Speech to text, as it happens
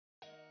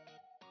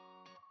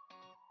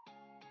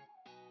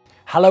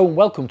Hello and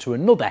welcome to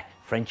another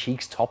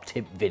Frenchic's Top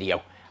Tip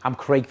video. I'm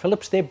Craig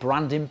Phillips, their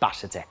brand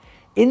ambassador.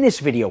 In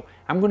this video,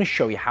 I'm going to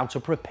show you how to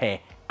prepare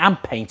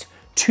and paint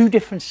two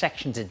different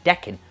sections of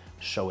decking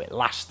so it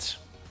lasts.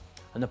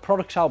 And the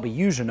products I'll be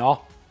using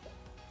are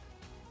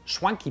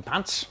Swanky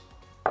Pants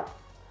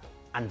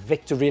and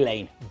Victory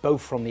Lane,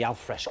 both from the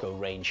Alfresco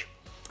range.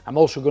 I'm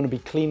also going to be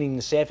cleaning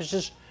the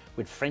surfaces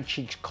with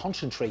Frenchic's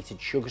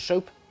concentrated sugar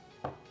soap.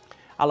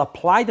 I'll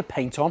apply the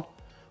paint on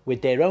with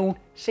their own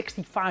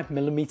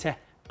 65mm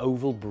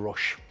oval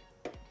brush.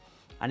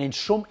 And in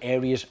some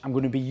areas, I'm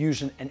going to be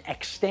using an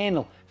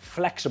external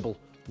flexible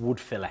wood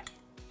filler.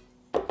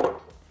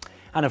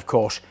 And of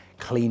course,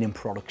 cleaning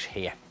products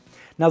here.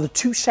 Now the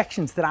two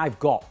sections that I've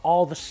got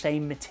are the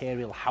same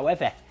material.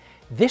 However,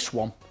 this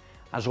one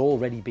has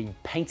already been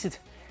painted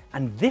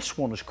and this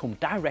one has come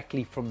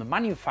directly from the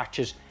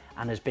manufacturers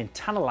and has been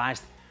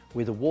tannalized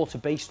with a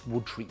water-based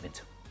wood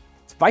treatment.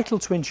 It's vital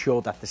to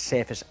ensure that the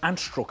surface and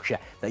structure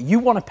that you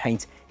want to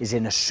paint is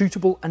in a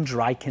suitable and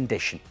dry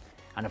condition.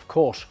 And of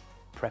course,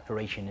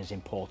 preparation is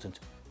important,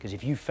 because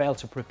if you fail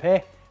to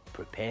prepare,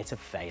 prepare to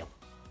fail.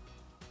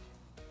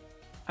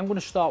 I'm going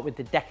to start with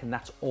the decking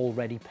that's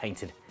already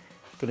painted.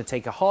 I'm going to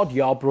take a hard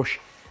yard brush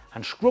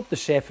and scrub the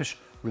surface,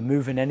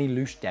 removing any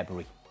loose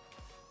debris.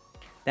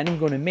 Then I'm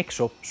going to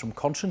mix up some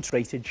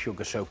concentrated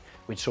sugar soap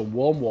with some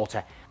warm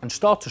water and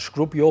start to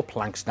scrub your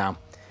planks down.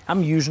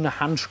 I'm using a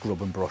hand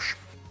scrubbing brush.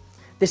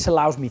 This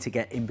allows me to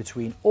get in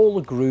between all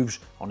the grooves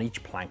on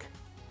each plank,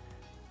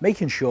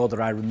 making sure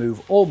that I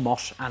remove all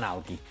moss and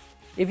algae.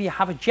 If you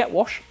have a jet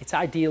wash, it's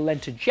ideal then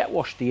to jet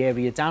wash the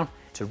area down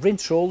to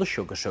rinse all the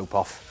sugar soap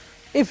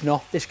off. If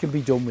not, this can be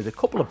done with a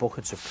couple of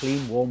buckets of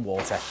clean warm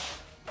water.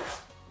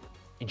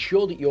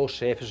 Ensure that your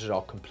surfaces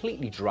are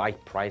completely dry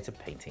prior to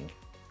painting.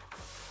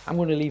 I'm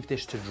going to leave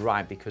this to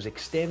dry because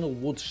external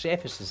wood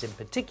surfaces in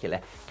particular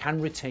can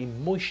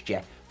retain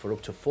moisture for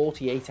up to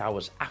 48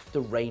 hours after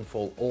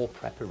rainfall or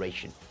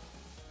preparation.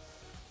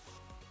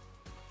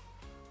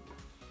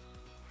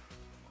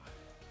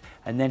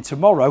 And then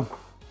tomorrow,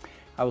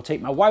 I will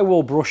take my wire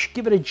wool brush,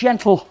 give it a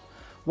gentle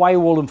wire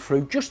wooling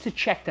through just to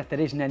check that there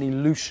isn't any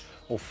loose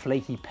or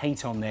flaky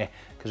paint on there,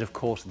 because of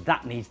course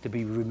that needs to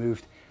be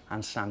removed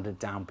and sanded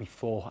down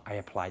before I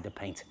apply the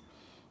paint.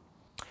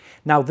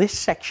 Now this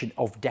section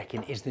of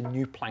decking is the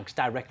new planks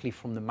directly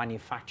from the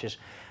manufacturers,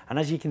 and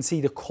as you can see,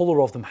 the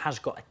colour of them has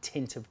got a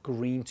tint of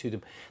green to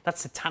them.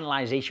 That's the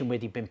tannalization where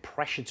they've been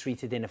pressure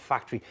treated in a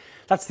factory.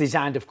 That's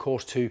designed of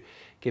course to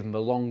give them a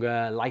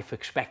longer life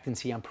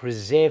expectancy and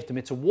preserve them.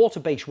 It's a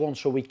water-based one,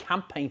 so we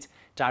can paint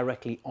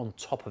directly on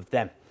top of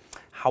them.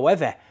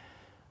 However,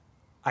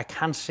 I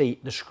can see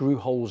the screw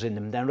holes in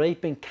them.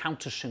 They've been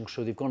countersunk,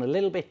 so they've gone a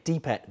little bit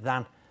deeper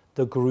than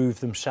the groove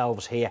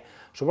themselves here.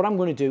 So what I'm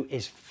going to do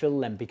is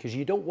fill them, because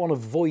you don't want a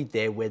void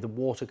there where the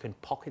water can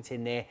pocket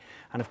in there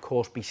and of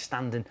course be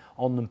standing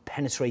on them,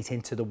 penetrate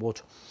into the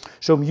wood.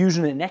 So I'm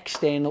using an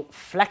external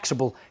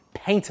flexible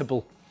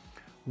paintable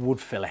wood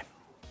filler.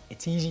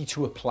 It's easy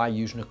to apply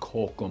using a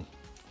cork gun.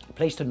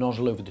 Place the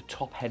nozzle over the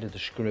top head of the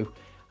screw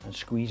and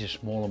squeeze a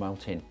small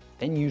amount in.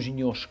 Then using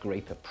your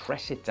scraper,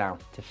 press it down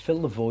to fill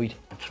the void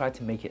and try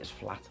to make it as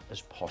flat as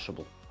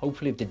possible.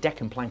 Hopefully if the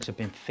decking planks have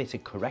been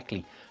fitted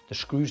correctly, the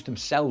screws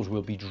themselves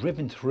will be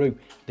driven through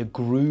the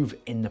groove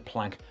in the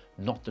plank,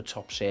 not the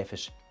top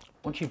surface.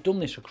 Once you've done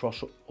this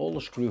across all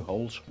the screw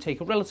holes,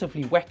 take a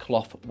relatively wet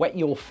cloth, wet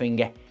your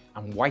finger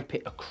and wipe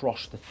it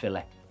across the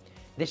filler.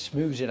 This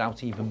smooths it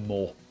out even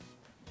more.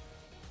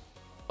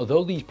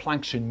 Although these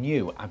planks are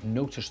new, I've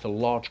noticed a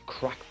large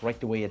crack right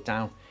the way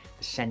down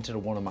the centre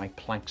of one of my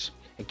planks.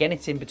 Again,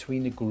 it's in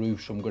between the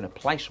grooves, so I'm going to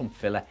apply some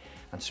filler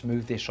and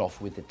smooth this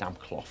off with the damp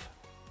cloth.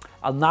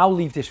 I'll now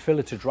leave this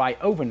filler to dry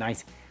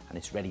overnight and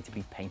it's ready to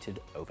be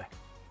painted over.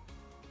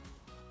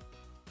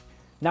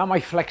 Now my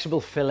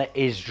flexible filler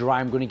is dry,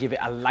 I'm going to give it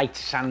a light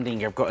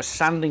sanding. I've got a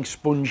sanding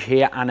sponge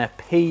here and a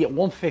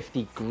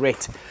P150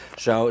 grit.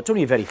 So it's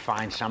only a very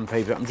fine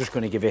sandpaper. I'm just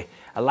going to give it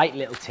a light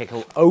little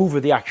tickle over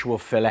the actual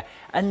filler,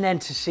 and then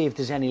to see if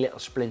there's any little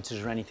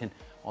splinters or anything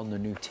on the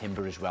new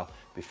timber as well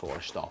before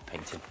I start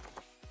painting.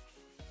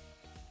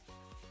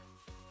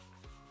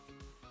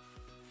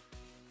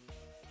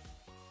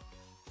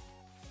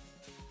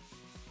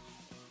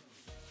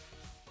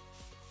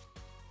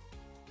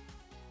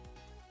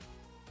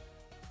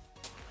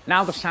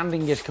 Now the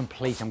sanding is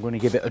complete, I'm going to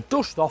give it a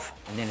dust off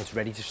and then it's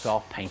ready to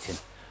start painting.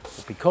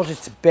 But because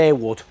it's bare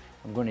wood,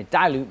 I'm going to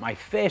dilute my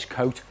first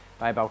coat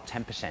by about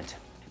 10%.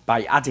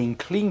 By adding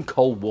clean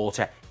cold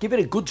water, give it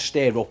a good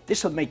stir up.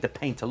 This will make the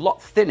paint a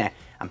lot thinner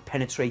and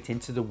penetrate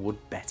into the wood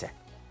better.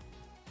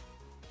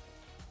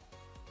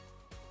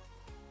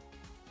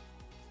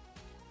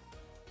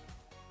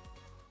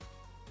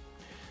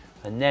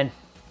 And then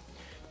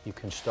you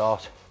can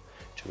start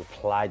to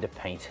apply the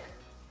paint.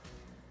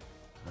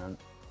 And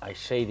I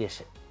say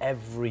this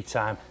every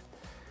time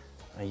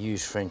I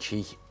use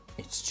Frenchic,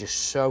 it's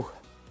just so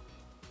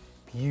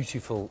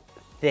beautiful,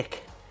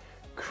 thick,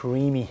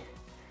 creamy,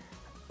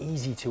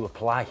 easy to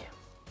apply.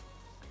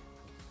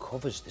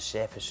 Covers the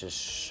surfaces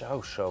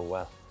so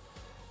well.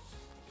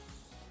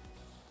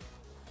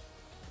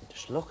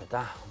 Just look at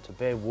that, onto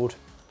bare wood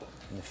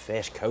in the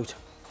first coat.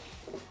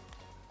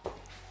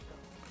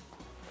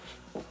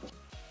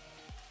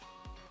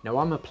 Now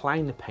I'm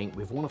applying the paint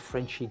with one of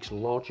Frenchic's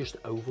largest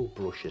oval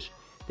brushes.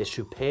 They're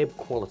superb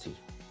quality.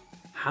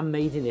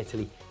 Handmade in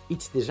Italy,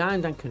 each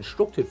designed and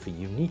constructed for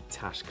unique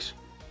tasks.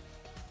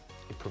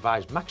 It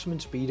provides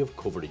maximum speed of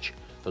coverage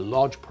for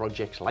large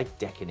projects like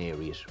decking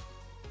areas.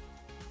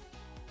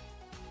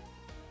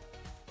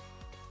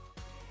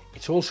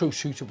 It's also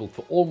suitable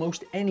for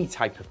almost any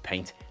type of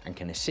paint and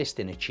can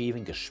assist in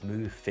achieving a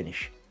smooth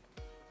finish.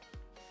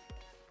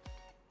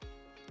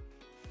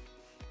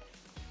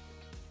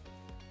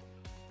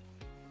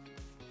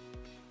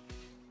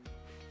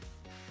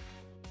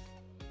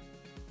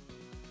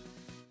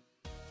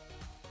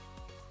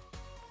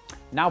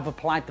 Now I've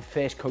applied the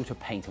first coat of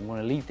paint, I'm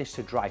going to leave this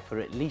to dry for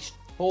at least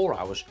 4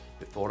 hours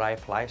before I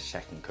apply a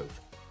second coat.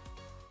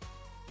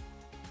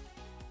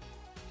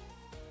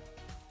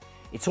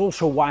 It's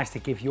also wise to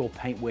give your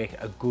paintwork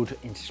a good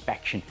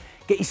inspection.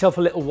 Get yourself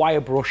a little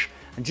wire brush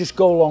and just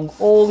go along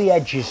all the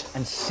edges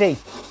and see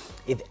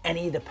if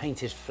any of the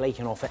paint is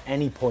flaking off at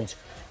any point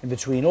in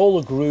between all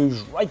the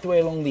grooves, right the way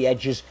along the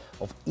edges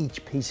of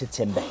each piece of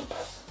timber.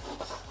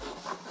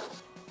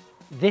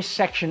 This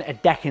section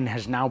of decking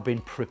has now been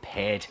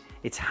prepared.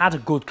 It's had a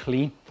good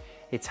clean,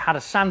 it's had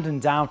a sanding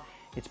down,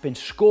 it's been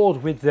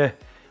scored with the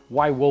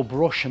wire wool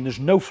brush and there's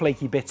no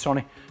flaky bits on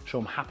it, so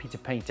I'm happy to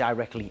paint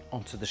directly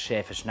onto the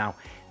surface now.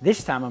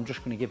 This time I'm just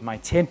going to give my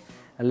tin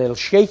a little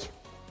shake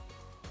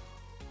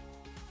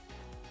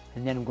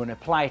and then I'm going to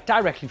apply it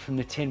directly from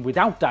the tin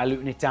without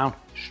diluting it down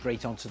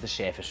straight onto the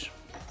surface.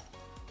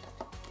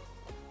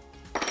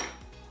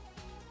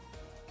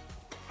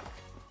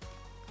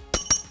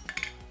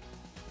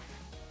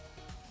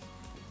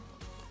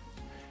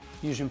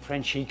 Using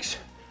Frenchic's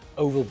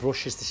oval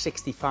brushes, the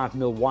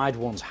 65mm wide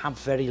ones have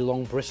very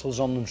long bristles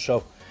on them,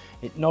 so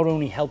it not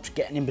only helps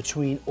getting in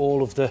between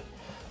all of the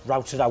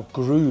routed out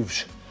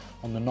grooves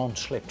on the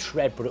non-slip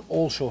tread, but it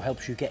also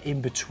helps you get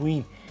in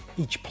between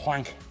each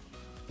plank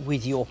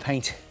with your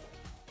paint.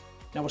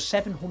 Now a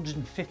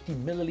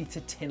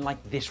 750ml tin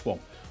like this one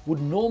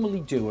would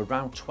normally do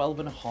around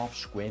 12.5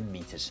 square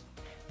meters.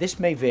 This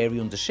may vary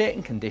under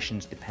certain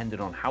conditions depending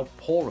on how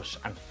porous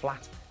and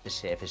flat the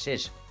surface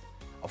is.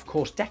 Of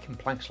course, decking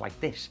planks like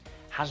this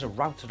has a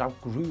routed out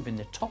groove in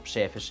the top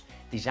surface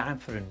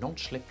designed for a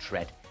non-slip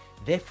tread,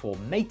 therefore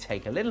may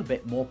take a little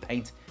bit more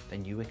paint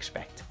than you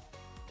expect.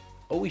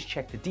 Always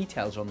check the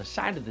details on the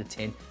side of the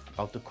tin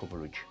about the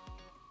coverage.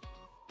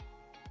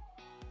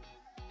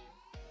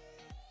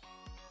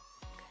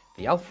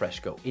 The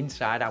Alfresco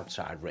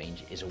inside-outside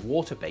range is a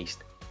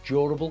water-based,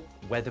 durable,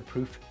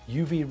 weatherproof,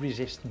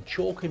 UV-resistant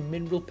chalk and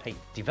mineral paint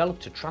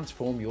developed to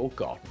transform your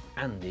garden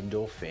and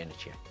indoor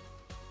furniture.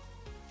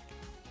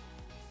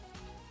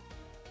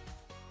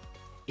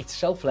 It's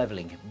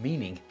self-leveling,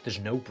 meaning there's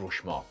no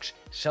brush marks,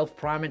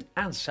 self-priming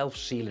and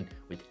self-sealing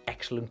with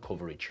excellent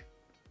coverage.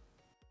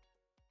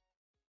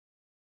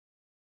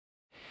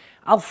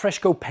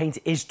 Alfresco paint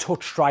is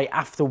touch dry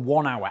after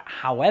 1 hour.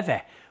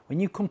 However, when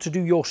you come to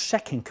do your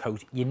second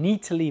coat, you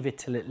need to leave it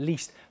till at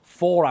least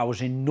 4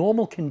 hours in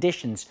normal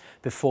conditions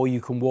before you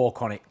can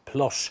walk on it.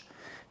 Plus,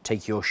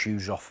 take your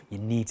shoes off. You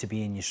need to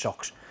be in your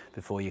socks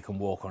before you can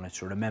walk on it.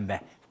 So remember,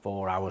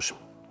 4 hours.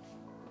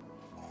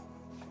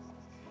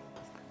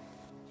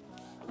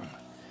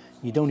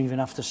 You don't even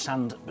have to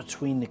sand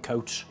between the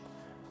coats.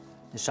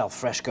 This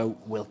Alfresco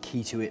will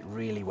key to it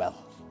really well.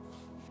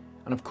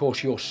 And of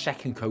course your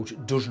second coat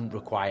doesn't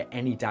require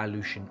any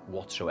dilution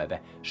whatsoever.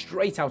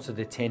 Straight out of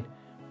the tin,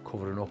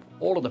 covering up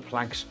all of the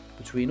planks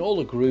between all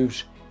the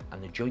grooves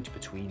and the joints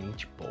between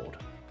each board.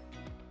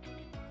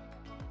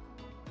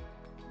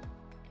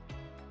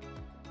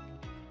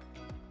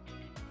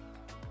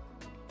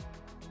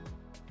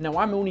 Now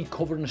I'm only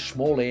covering a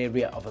small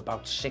area of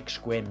about 6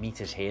 square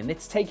meters here, and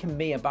it's taken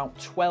me about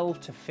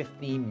 12 to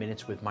 15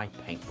 minutes with my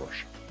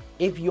paintbrush.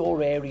 If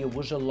your area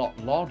was a lot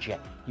larger,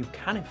 you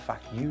can in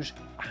fact use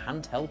a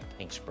handheld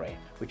paint sprayer,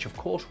 which of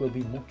course will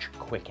be much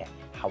quicker.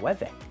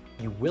 However,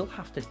 you will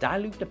have to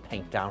dilute the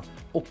paint down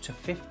up to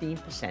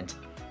 15%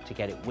 to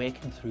get it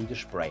working through the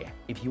sprayer.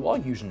 If you are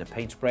using the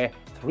paint sprayer,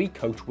 3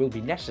 coats will be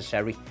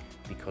necessary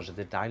because of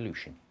the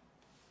dilution.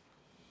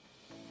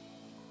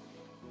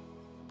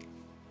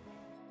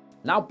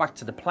 Now back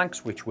to the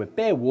planks, which were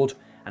bare wood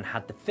and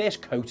had the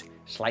first coat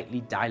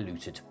slightly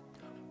diluted.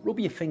 Rub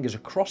your fingers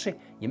across it.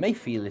 You may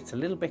feel it's a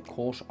little bit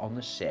coarse on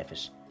the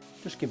surface.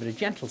 Just give it a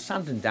gentle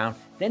sanding down,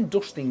 then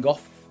dusting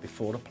off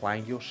before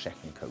applying your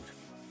second coat.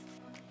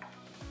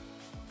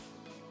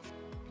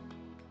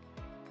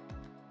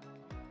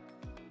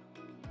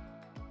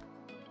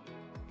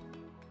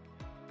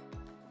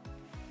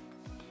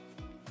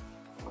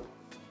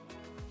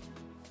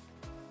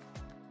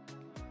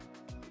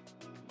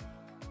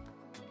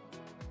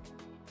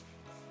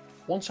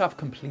 Once I've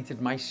completed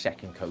my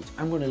second coat,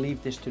 I'm going to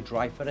leave this to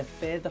dry for a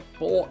further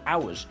 4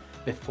 hours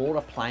before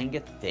applying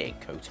a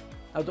third coat.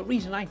 Now the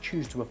reason I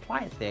choose to apply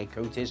a third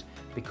coat is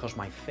because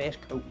my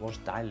first coat was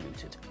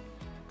diluted.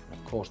 And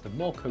of course, the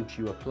more coats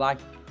you apply,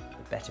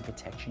 the better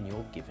protection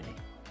you're giving it.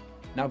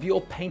 Now, if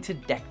your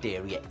painted decked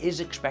area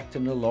is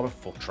expecting a lot of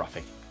foot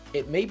traffic,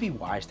 it may be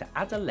wise to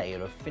add a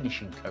layer of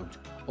finishing coat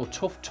or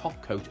tough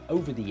top coat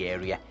over the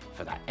area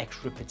for that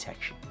extra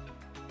protection.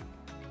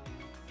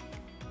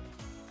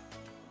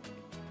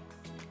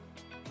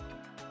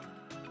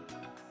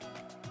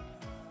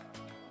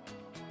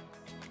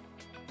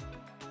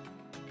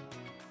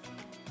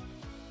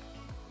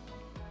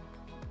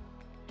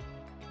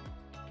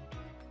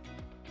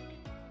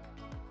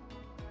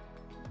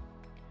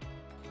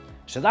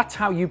 So that's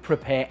how you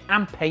prepare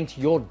and paint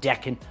your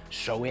decking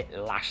so it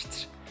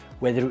lasts,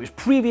 whether it was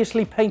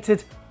previously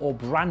painted or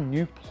brand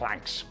new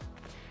planks.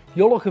 If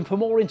you're looking for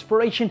more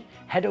inspiration,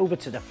 head over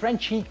to the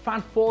Frenchic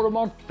Fan Forum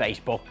on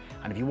Facebook,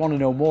 and if you want to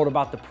know more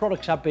about the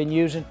products I've been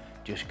using,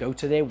 just go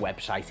to their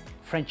website,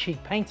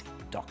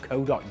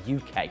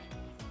 frenchicpaint.co.uk.